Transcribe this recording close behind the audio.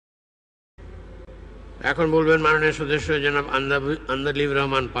এখন বলবেন মাননীয় সদস্য জনাব আন্দালিব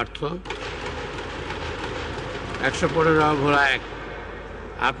রহমান পার্থ। 115 ভোলা 1।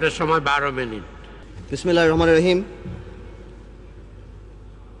 আপনার সময় 12 মিনিট। বিসমিল্লাহির রহমানির রহিম।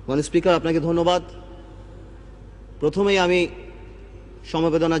 মাননীয় স্পিকার, আপনাকে ধন্যবাদ। প্রথমেই আমি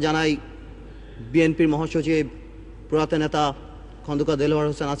সমবেদনা জানাই বিএনপির মহাসচিব প্রয়াত নেতা খন্দকার দেলোয়ার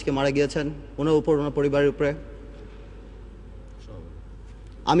হোসেন আজকে মারা গিয়েছেন, ওনার উপর, ওনার পরিবারের উপরে।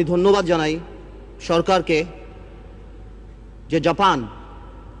 আমি ধন্যবাদ জানাই সরকারকে যে জাপান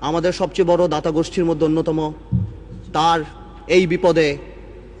আমাদের সবচেয়ে বড় দাতা গোষ্ঠীর মধ্যে অন্যতম, তার এই বিপদে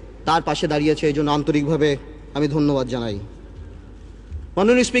তার পাশে দাঁড়িয়েছে, এই জন্য আন্তরিকভাবে আমি ধন্যবাদ জানাই।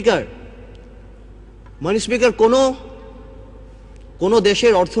 মাননীয় স্পিকার, কোনো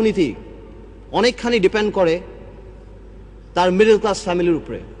দেশের অর্থনীতি অনেকখানি ডিপেন্ড করে তার মিডল ক্লাস ফ্যামিলির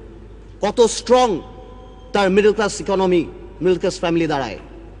উপরে, কত স্ট্রং তার middle class economy, middle class family দাঁড়ায়।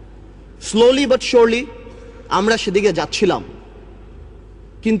 স্লোলি বাট শিওরলি আমরা সেদিকে যাচ্ছিলাম,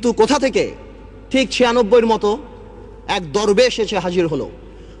 কিন্তু কোথা থেকে ঠিক 96-র মতো এক দরবেশ এসে হাজির হলো।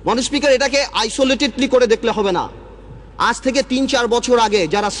 মাননীয় স্পিকার, এটাকে আইসোলেটেডলি করে দেখলে হবে না। আজ থেকে 3-4 বছর আগে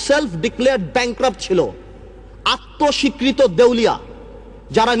যারা সেলফ ডিক্লেয়ার্ড ব্যাংক্রাপ্ট ছিল, আত্মস্বীকৃত দেউলিয়া,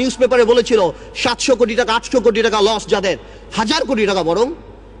 যারা নিউজ পেপারে বলেছিল 700 কোটি টাকা 800 কোটি টাকা লস, যাদের 1000 কোটি টাকা বরং,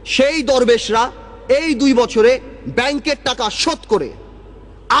 সেই দরবেশরা এই 2 বছরে ব্যাংকের টাকা শোধ করে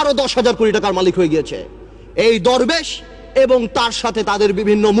আরো 10,000 কোটি টাকার মালিক হয়ে গিয়েছে। এই দরবেশ এবং তার সাথে তাদের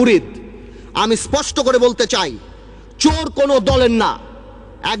বিভিন্ন মুরিদ। আমি স্পষ্ট করে বলতে চাই, চোর কোনো দলের না।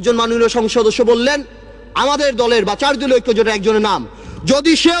 একজন মাননীয় সংসদ সদস্য বললেন আমাদের দলের বা 4 দলীয় ঐক্যজোটের একজনের নাম,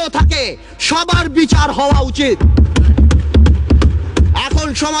 যদি সেও থাকে সবার বিচার হওয়া উচিত। এখন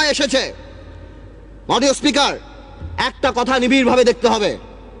সময় এসেছে। মাননীয় স্পিকার, একটা কথা নিবিড়ভাবে দেখতে হবে,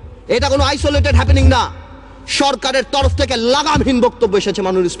 এটা কোনো আইসোলেটেড হ্যাপেনিং না। সরকারের তরফ থেকে লাগামহীন বক্তব্য এসেছে।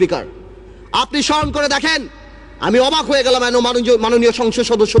 মাননীয় স্পিকার, আপনি স্মরণ করে দেখেন, আমি অবাক হয়ে গেলাম। মাননীয় সংসদ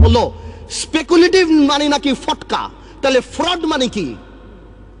সদস্য বলল স্পেকুলেটিভ মানে নাকি ফটকা, তাহলে ফ্রড মানে কি?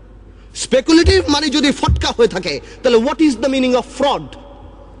 স্পেকুলেটিভ মানে যদি ফটকা হয়ে থাকে, তাহলে what is the meaning of fraud?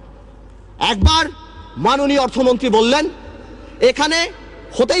 একবার মাননীয় অর্থমন্ত্রী বললেন এখানে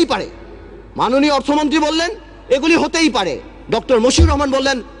হতেই পারে, মাননীয় অর্থমন্ত্রী বললেন এগুলি হতেই পারে। ডক্টর মশিউর রহমান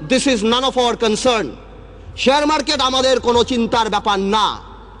বললেন this is none of our concern. Share market আমাদের কোনো চিন্তার ব্যাপার না।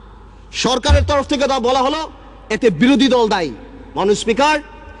 সরকারের তরফ থেকে তা বলা হলো এতে বিরোধী দল দায়ী। মাননীয় স্পিকার,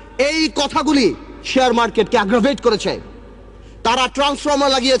 এই কথাগুলি শেয়ার মার্কেটকে অ্যাগ্রাভেট করেছে। তারা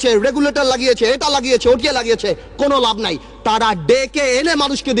ট্রান্সফর্মার লাগিয়েছে, রেগুলেটর লাগিয়েছে, এটা লাগিয়েছে, ওটিয়ে লাগিয়েছে, কোনো লাভ নাই। তারা ডেকে এনে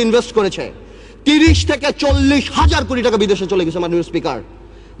মানুষকে ইনভেস্ট করেছে। 30 থেকে 40 হাজার কোটি টাকা বিদেশে চলে গেছে। মাননীয়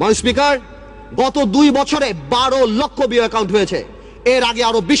স্পিকার, গত 2 বছরে 12 লক্ষ বিও অ্যাকাউন্ট হয়েছে। এর আগে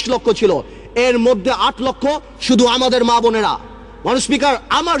আরো 20 লক্ষ ছিল, এর মধ্যে 8 লক্ষ শুধু আমাদের মা বোনেরা। মাননীয় স্পিকার,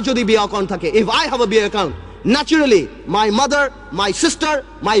 আমার যদি বিও অ্যাকাউন্ট থাকে, if I have a BO account, naturally my mother, my sister,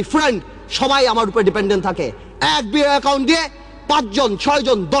 my friend সবাই আমার উপর ডিপেন্ডেন্ট থাকে। এক বিও অ্যাকাউন্ট দিয়ে 5 জন, 6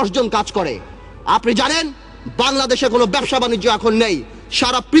 জন, 10 জন কাজ করে। আপনি জানেন বাংলাদেশে কোনো ব্যবসা বাণিজ্য এখন নেই,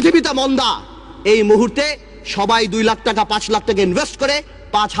 সারা পৃথিবীতে মন্দা। এই মুহূর্তে সবাই 2 লাখ টাকা 5 লাখ টাকা ইনভেস্ট করে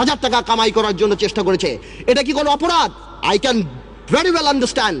 5,000 টাকা কামাই করার জন্য চেষ্টা করেছে। এটা কি কোনো অপরাধ? I can very well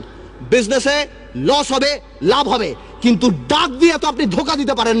understand বিজনেসে লস হবে, লাভ হবে, কিন্তু ডাক দিয়ে তো আপনি ধোকা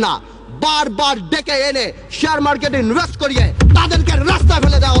দিতে পারেন না। বারবার ডেকে এনে শেয়ার মার্কেটে ইনভেস্ট করিয়ে তাদেরকে রাস্তায়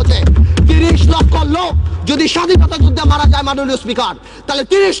ফেলে দেওয়া হচ্ছে। 30 লক্ষ লোক যদি স্বাধীনতা যুদ্ধে মারা যায় মাননীয় স্পিকার, তাহলে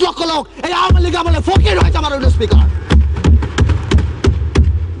 30 লক্ষ লোক এই আওয়ামী লীগ আমলে ফকির হয়েছে।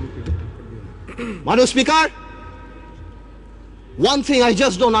 মাননীয় speaker, one thing I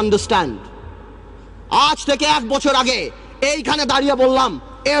just don't understand. আজ থেকে 1 বছর আগে এইখানে দাঁড়িয়ে বললাম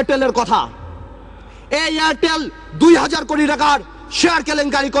এয়ারটেলের কথা। এই এয়ারটেল 2000 কোটি টাকার শেয়ার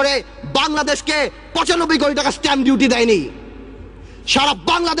কেলেঙ্কারি করে বাংলাদেশকে 95 কোটি টাকা স্ট্যাম্প ডিউটি দেয়নি। সারা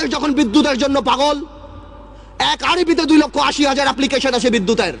বাংলাদেশ যখন বিদ্যুতের জন্য পাগল, এক আরবিতে 2,80,000 অ্যাপ্লিকেশন আছে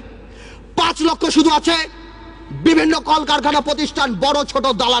বিদ্যুতের, 5 লক্ষ শুধু আছে বিভিন্ন কলকারখানা প্রতিষ্ঠান, বড় ছোট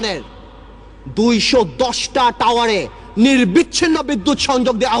দালানের। 210টা টাওয়ারে নির্বিচ্ছিন্ন বিদ্যুৎ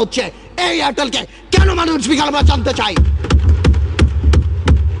সংযোগ দেওয়া হচ্ছে এই এয়ারটেলকে। কেন মাননীয় স্পিকার, আমরা জানতে চাই।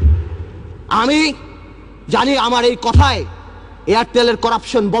 আমি জানি আমার এই কথায় এয়ারটেলের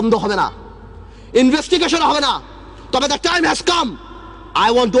করাপশন বন্ধ হবে না, ইনভেস্টিগেশন হবে না, তবে the time has come. I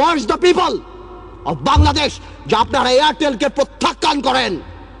want to urge the people of Bangladesh যে আপনারা এয়ারটেলকে প্রত্যাখ্যান করেন।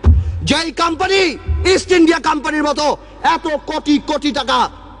 যেই কোম্পানি ইস্ট ইন্ডিয়া কোম্পানির মতো এত কোটি কোটি টাকা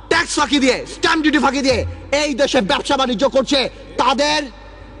ট্যাক্স ফাঁকি দিয়ে, স্ট্যাম্প ডিউটি ফাঁকি দিয়ে এই দেশে ব্যবসা বাণিজ্য করছে, তাদের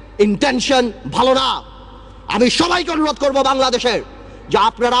ইন্টেনশন ভালো না। আমি সবাইকে অনুরোধ করব বাংলাদেশের যে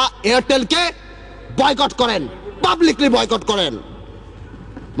আপনারা এয়ারটেলকে বয়কট করেন, পাবলিকলি বয়কট করেন।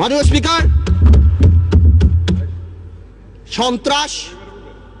 মাননীয় স্পিকার, সন্ত্রাস,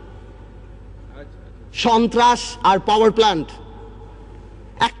 সন্ত্রাস আর পাওয়ার প্ল্যান্ট।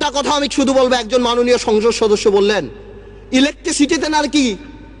 একটা কথা আমি শুধু বলবো, একজন মাননীয় সংসদ সদস্য বললেন ইলেকট্রিসিটিতে নাকি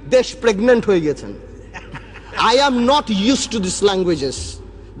দেশ প্রেগনেন্ট হয়ে গেছেন। I am not used to this languages,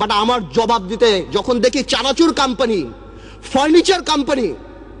 but আমার জবাব দিতে যখন দেখি চানাচুর কোম্পানি, ফার্নিচার কোম্পানি,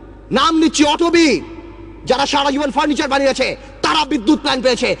 নাম নিচ্ছি অটোবি, যারা সারা জীবন ফার্নিচার বানিয়েছে তারা বিদ্যুৎ প্ল্যান্ট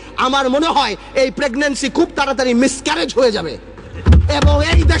পেয়েছে, আমার মনে হয় এই প্রেগন্যান্সি খুব তাড়াতাড়ি মিসক্যারেজ হয়ে যাবে এবং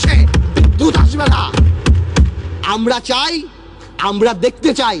এই দেশে বিদ্যুৎ আসবে না। আমরা চাই, আমরা দেখতে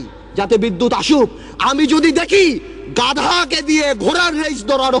চাই যাতে বিদ্যুৎ আসুক। আমি যদি দেখি গাধাকে দিয়ে ঘোড়ার রেস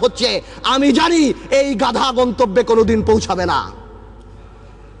দৌড়ানো হচ্ছে, আমি জানি এই গাধা গন্তব্যে কোনোদিন পৌঁছাবে না।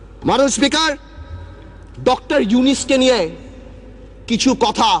 মাননীয় স্পিকার, ডক্টর ইউনিসকে নিয়ে কিছু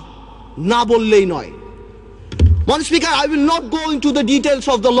কথা না বললেই নয়। মাননীয় speaker, I will not go into the details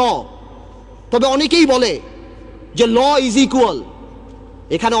of the law. তবে অনেকেই বলে যে ল ইজ ইকুয়াল।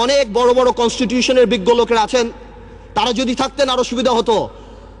 এখানে অনেক বড় বড় কনস্টিটিউশনের বিজ্ঞ লোকেরা আছেন, তারা যদি থাকতেন আরো সুবিধা হতো।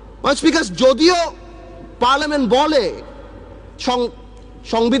 মাননীয় স্পিকার, যদিও পার্লামেন্ট বলে,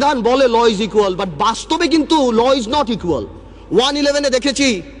 সংবিধান বলে ল ইজ ইকুয়াল, বাট বাস্তবে কিন্তু ল ইজ নট ইকুয়াল। 111-এ দেখেছি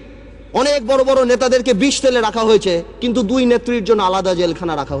অনেক বড় বড় নেতাদেরকে বিষ তেলে রাখা হয়েছে, কিন্তু দুই নেত্রীর জন্য আলাদা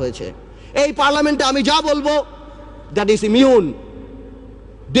জেলখানা রাখা হয়েছে। এই পার্লামেন্টে আমি যা বলবো দ্যাট ইজ ইমিউন।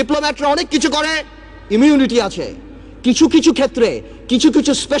 ডিপ্লোম্যাটরা অনেক কিছু করে, ইমিউনিটি আছে। কিছু কিছু ক্ষেত্রে কিছু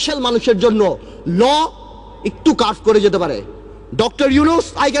কিছু স্পেশাল মানুষের জন্য ল একটু কার্ভ করে যেতে পারে। Doctor Yunus,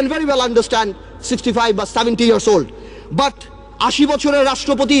 I can very well understand 65 বা 70 ইয়ার্স ওল্ড, বাট 80 বছরের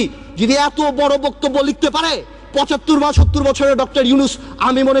রাষ্ট্রপতি যদি এত বড় বক্তব্য লিখতে পারে, 75 বা 70 বছরের ডক্টর ইউনুস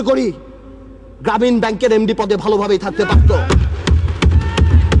আমি মনে করি গ্রামীণ ব্যাংকের এমডি পদে ভালোভাবেই থাকতে পারত।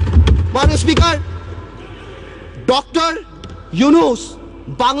 মাননীয় স্পিকার, ডক্টর ইউনুস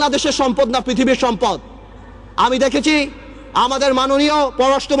বাংলাদেশের সম্পদ না পৃথিবীর সম্পদ। আমি দেখেছি আমাদের মাননীয়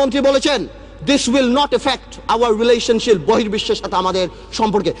পররাষ্ট্রমন্ত্রী বলেছেন this will not effect our relationship, বহির্বিশ্বের সাথে আমাদের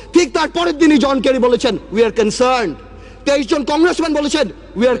সম্পর্কে। ঠিক তার পরের দিনই জন কেরি বলেছেন we are concerned. 23 John congressman বলেছেন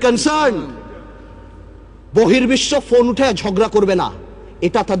উই আর কনসার্নড। বহির্বিশ্ব ফোন উঠে ঝগড়া করবে না,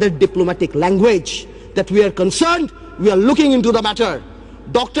 এটা তাদের diplomatic language, that we are concerned, we are looking into the matter.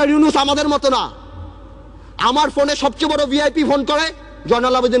 Doctor Yunus আমাদের মতো না। আমার ফোনে সবচেয়ে বড় ভিআইপি ফোন করে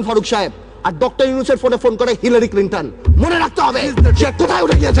জয়নাল আবেদিন ফারুক সাহেব, আর ডক্টর ইউনুসের ফোনে ফোন করে হিলারি ক্লিন্টন। মনে রাখতে হবে সে কোথায়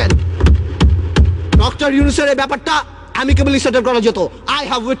উঠে গিয়েছেন। ডক্টর ইউনুসের এই ব্যাপারটা অ্যামিকেবলি সেটেল করা যেত। আই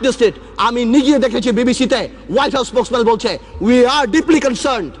হ্যাভ উইটনেসড ইট। আমি নিজে দেখেছি বিবিসিতে হোয়াইট হাউস স্পোকসম্যান বলছে we are deeply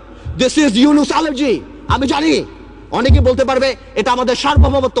concerned, this is Yunus allergy. আমি জানি অনেকে বলতে পারবে এটা আমাদের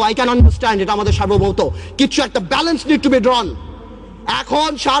সার্বভৌমত্ব, আই ক্যান আন্ডারস্ট্যান্ড, এটা আমাদের সার্বভৌমত্ব, কিছু একটা ব্যালেন্স নিড টু বি ড্রন। এখন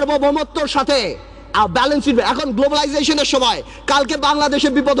সার্বভৌমত্বর সাথে ব্যালেন্স, এখন গ্লোবালাইজেশনের সময় কালকে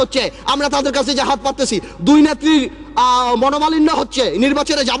বাংলাদেশের বিপদ হচ্ছে, আমরা তাদের কাছে যে হাত পাততেছি, দুই নেত্রীর মনোমালিন্য হচ্ছে,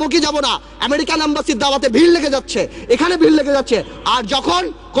 নির্বাচনে যাবো কি যাবো না, আমেরিকান এম্বাসির দাওয়াতে ভিড় লেগে যাচ্ছে, এখানে ভিড় লেগে যাচ্ছে, আর যখন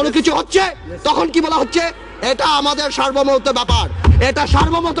কোনো কিছু হচ্ছে তখন কি বলা হচ্ছে এটা আমাদের সার্বভৌমত্ব ব্যাপার। এটা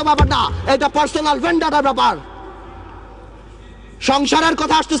সার্বভৌমত্ব ব্যাপার না, এটা পার্সোনাল ভেন্ডাটার ব্যাপার। সংসারের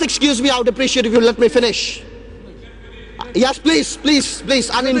কথা আসতেছে, excuse me, I would appreciate if you let me finish. Yes, please,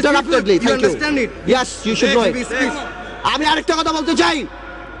 uninterruptedly. Thank you. Understand it? Yes, you should know it. আমি আরেকটা কথা বলতে চাই,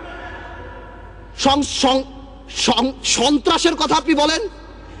 সন্ত্রাসের কথা আপনি বলেন,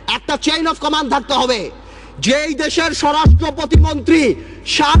 একটা চেইন অফ কমান্ড থাকতে হবে। যেই দেশের স্বরাষ্ট্র প্রতিমন্ত্রী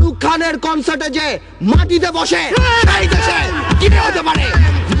শাহরুখ খানের কনসার্টে যে মাটিতে বসে, সেই দেশে কি হতে পারে?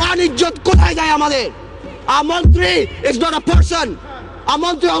 মান ইজ্জত কোথায় যায় আমাদের? আ মন্ত্রী ইজ নট আ পারসন, আ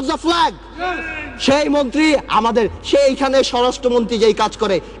মন্ত্রী অফ দ্য ফ্ল্যাগ। সেই মন্ত্রী আমাদের, সেইখানে স্বরাষ্ট্রমন্ত্রী যেই কাজ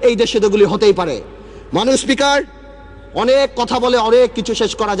করে, এই দেশে এগুলি হতেই পারে। মাননীয় স্পিকার, অনেক কথা বলে অনেক কিছু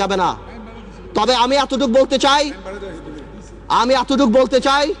শেষ করা যাবে না, তবে আমি এতটুকু বলতে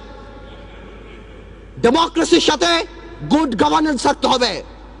চাই ডেমোক্রেসির সাথে গুড গভর্নেন্স থাকতে হবে,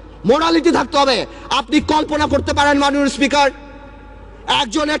 মোরালিটি থাকতে হবে। আপনি কল্পনা করতে পারেন মাননীয় স্পিকার,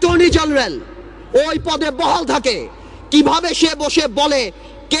 একজন অ্যাটর্নি জেনারেল ওই পদে বহাল থাকে, কিভাবে সে বসে বলে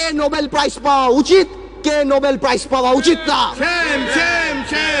কে নোবেল প্রাইজ পাওয়া উচিত, কে নোবেল প্রাইজ পাওয়া উচিত না।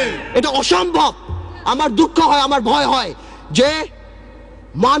 এটা অসম্ভব। আমার দুঃখ হয়, আমার ভয় হয় যে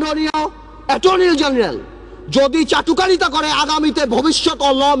মাননীয় অ্যাটর্নি জেনারেল যদি চাটুকারিতা করে আগামীতে ভবিষ্যৎ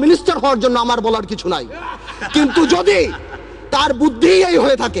ল মিনিস্টার হওয়ার জন্য আমার বলার কিছু নাই, কিন্তু যদি তার বুদ্ধি এই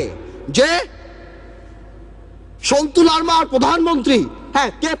হয়ে থাকে যে সন্তু লারমার প্রধানমন্ত্রী, হ্যাঁ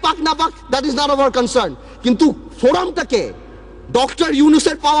কে পাক না পাক that is not our concern, কিন্তু ফোরামটাকে ডক্টর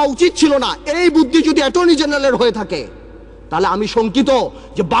ইউনুসের পাওয়া উচিত ছিল না, এই বুদ্ধি যদি অ্যাটর্নি জেনারেলের হয়ে থাকে, তাহলে আমি শঙ্কিত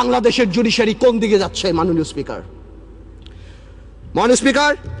যে বাংলাদেশের জুডিশিয়ারি কোন দিকে যাচ্ছে। মাননীয়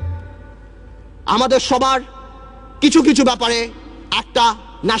স্পিকার, আমাদের সবার কিছু কিছু ব্যাপারে একটা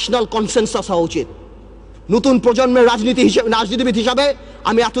ন্যাশনাল কনসেনসাস হওয়া উচিত। নতুন প্রজন্মের রাজনীতিবিদ হিসাবে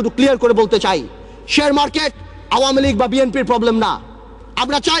আমি এতটুকু ক্লিয়ার করে বলতে চাই, শেয়ার মার্কেট আওয়ামী লীগ বা বিএনপির প্রবলেম না।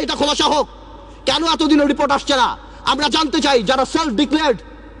 আমরা চাই এটা খোলাসা হোক। কেন এতদিনের রিপোর্ট আসছে না? আমরা জানতে চাই যারা সেলফ ডিক্লেয়ার্ড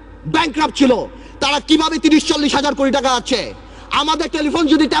ব্যাংকরাপ্ট ছিল তারা কিভাবে 30-40 হাজার কোটি টাকা আছে। আমাদের টেলিফোন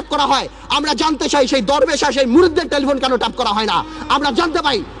যদি ট্যাপ করা হয়, আমরা জানতে চাই সেই দরবেশ সেই মুরিদদের টেলিফোন কেন ট্যাপ করা হয় না, আমরা জানতে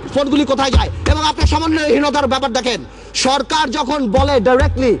পাই ফোনগুলি কোথায় যায়। এবং আপনি সমন্বয়হীনতার ব্যাপার দেখেন, সরকার যখন বলে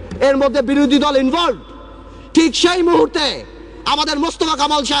ডাইরেক্টলি এর মধ্যে বিরোধী দল ইনভলভ, ঠিক সেই মুহূর্তে আমাদের মোস্তফা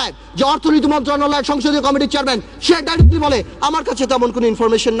কামাল সাহেব যে অর্থনীতি মন্ত্রণালয়ের সংসদীয় কমিটির চেয়ারম্যান, সে ডাইরেক্টলি বলে আমার কাছে তেমন কোনো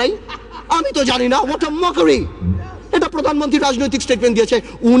ইনফরমেশন নাই, আমি তো জানি না। What a mockery! এটা প্রধানমন্ত্রী রাজনৈতিক স্টেটমেন্ট দিয়েছে,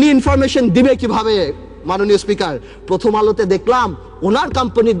 উনি ইনফরমেশন দিবে কিভাবে? মাননীয় স্পিকার, প্রথম আলোতে দেখলাম ওনার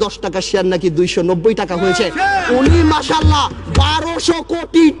কোম্পানির 10 টাকা শেয়ার নাকি 290 টাকা হয়েছে। উনি মাশাআল্লাহ 1200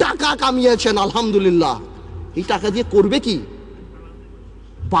 কোটি টাকা কামিয়েছেন, আলহামদুলিল্লাহ। এই টাকা দিয়ে করবে কি?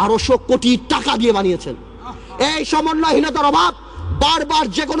 1200 কোটি টাকা দিয়ে বানিয়েছেন। এই সমন্বয়হীনতার অভাব, বারবার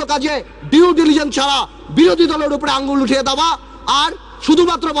যে কোনো কাজে ডিউ ডিলিজেন্স ছাড়া বিরোধী দলের উপরে আঙ্গুল উঠিয়ে দেওয়া আর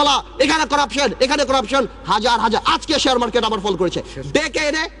শুধুমাত্র বলা এখানে করাপশন, এখানে করাপশন, হাজার হাজার। আজকে শেয়ার মার্কেট আবার ফল করেছে, ডেকে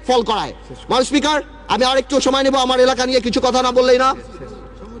এনে ফল করায়। মাননীয় স্পিকার, আমি আরেকটু সময় নেব, আমার এলাকা নিয়ে কিছু কথা না বললেই না।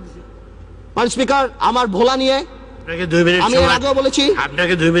 মাননীয় স্পিকার, আমার ভোলা নিয়ে আমি এর আগেও বলেছি,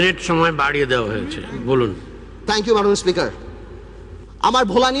 আপনাকে 2 মিনিট সময় বাড়িয়ে দেওয়া হয়েছে, বলুন। থ্যাংক ইউ মাননীয় স্পিকার। আমার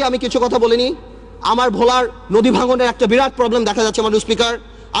ভোলা নিয়ে আমি কিছু কথা বলিনি। আমার ভোলার নদী ভাঙনের একটা বিরাট প্রবলেম দেখা যাচ্ছে মাননীয় স্পিকার।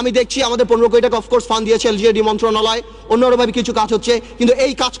 আমি দেখছি আমাদের 15 কোটি টাকা অফকোর্স ফান্ড দিয়েছে এলজিএডি মন্ত্রণালয়, অন্যভাবে কিছু কাজ হচ্ছে, কিন্তু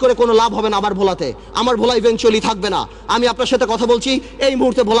এই কাজ করে কোনো লাভ হবে না আমার ভোলাতে। আমার ভোলা ইভেনচুয়ালি থাকবে না। আমি আপনার সাথে কথা বলছি, এই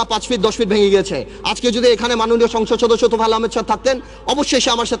মুহূর্তে ভোলা 5 ফিট 10 ফিট ভেঙে গেছে। আজকে যদি এখানে মাননীয় সংসদ সদস্য তোফায়েল আহমেদ সাহেব থাকতেন, অবশ্যই সে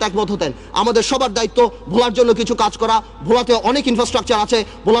আমার সাথে একমত হতেন। আমাদের সবার দায়িত্ব ভোলার জন্য কিছু কাজ করা। ভোলাতে অনেক ইনফ্রাস্ট্রাকচার আছে,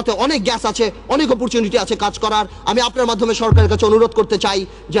 ভোলাতে অনেক গ্যাস আছে, অনেক অপরচুনিটি আছে কাজ করার। আমি আপনার মাধ্যমে সরকারের কাছে অনুরোধ করতে চাই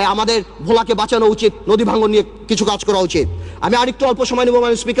যে আমাদের ভোলাকে বাঁচানো উচিত, নদী ভাঙন নিয়ে কিছু কাজ করা উচিত। আমি আরেকটু অল্প সময় নেব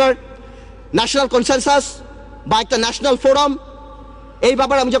মাননীয় স্পিকার। ন্যাশনাল কনসেনসাস বা একটা ন্যাশনাল ফোরাম, এই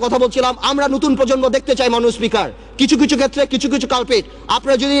ব্যাপারে আমি যে কথা বলছিলাম, আমরা নতুন প্রজন্ম দেখতে চাই মাননীয় স্পিকার। কিছু কিছু ক্ষেত্রে কিছু কিছু কালপিট,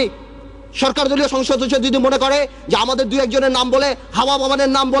 আপনারা যদি সরকার দলীয় সংসদ সদস্য যদি মনে করে যে আমাদের 2-1 নাম বলে, হাওয়া ভবনের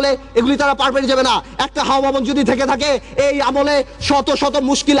নাম বলে, এগুলি তারা পার পেয়ে যাবে না। একটা হাওয়া ভবন যদি থেকে থাকে, এই আমলে শত শত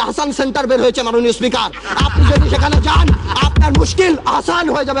মুশকিল আসান সেন্টার বের হয়েছে মাননীয় স্পিকার। আপনি যদি সেখানে যান, আপনার মুশকিল আসান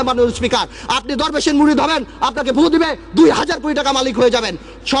হয়ে যাবে মাননীয় স্পিকার। আপনি দরবেশের মুরিদ হবেন, আপনাকে ভূ দিবে, 2000 কোটি টাকা মালিক হয়ে যাবেন।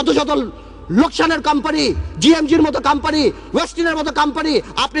 শত শত লোকসানের কোম্পানি, জিএমজির মতো কোম্পানি, ওয়েস্টিনের মতো কোম্পানি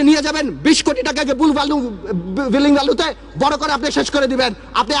আপনি নিয়ে যাবেন 20 কোটি টাকাকে বিলিং ভ্যালুতে বড় করে আপনি শেষ করে দিবেন।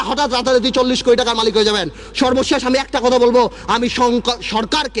 আপনি হঠাৎ রাতারাতি 40 কোটি টাকার মালিক হয়ে যাবেন। সর্বশেষ আমি একটা কথা বলবো, আমি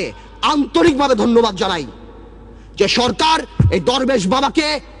সরকারকে আন্তরিকভাবে ধন্যবাদ জানাই যে সরকার এই দরবেশ বাবাকে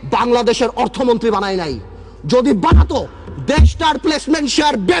বাংলাদেশের অর্থমন্ত্রী বানায় নাই। যদি বানাতো, দেশটার প্লেসমেন্ট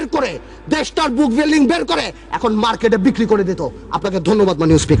শেয়ার বের করে, দেশটার বুক বিল্ডিং বের করে এখন মার্কেটে বিক্রি করে দিত। আপনাকে ধন্যবাদ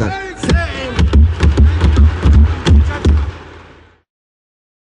মাননীয় স্পিকার।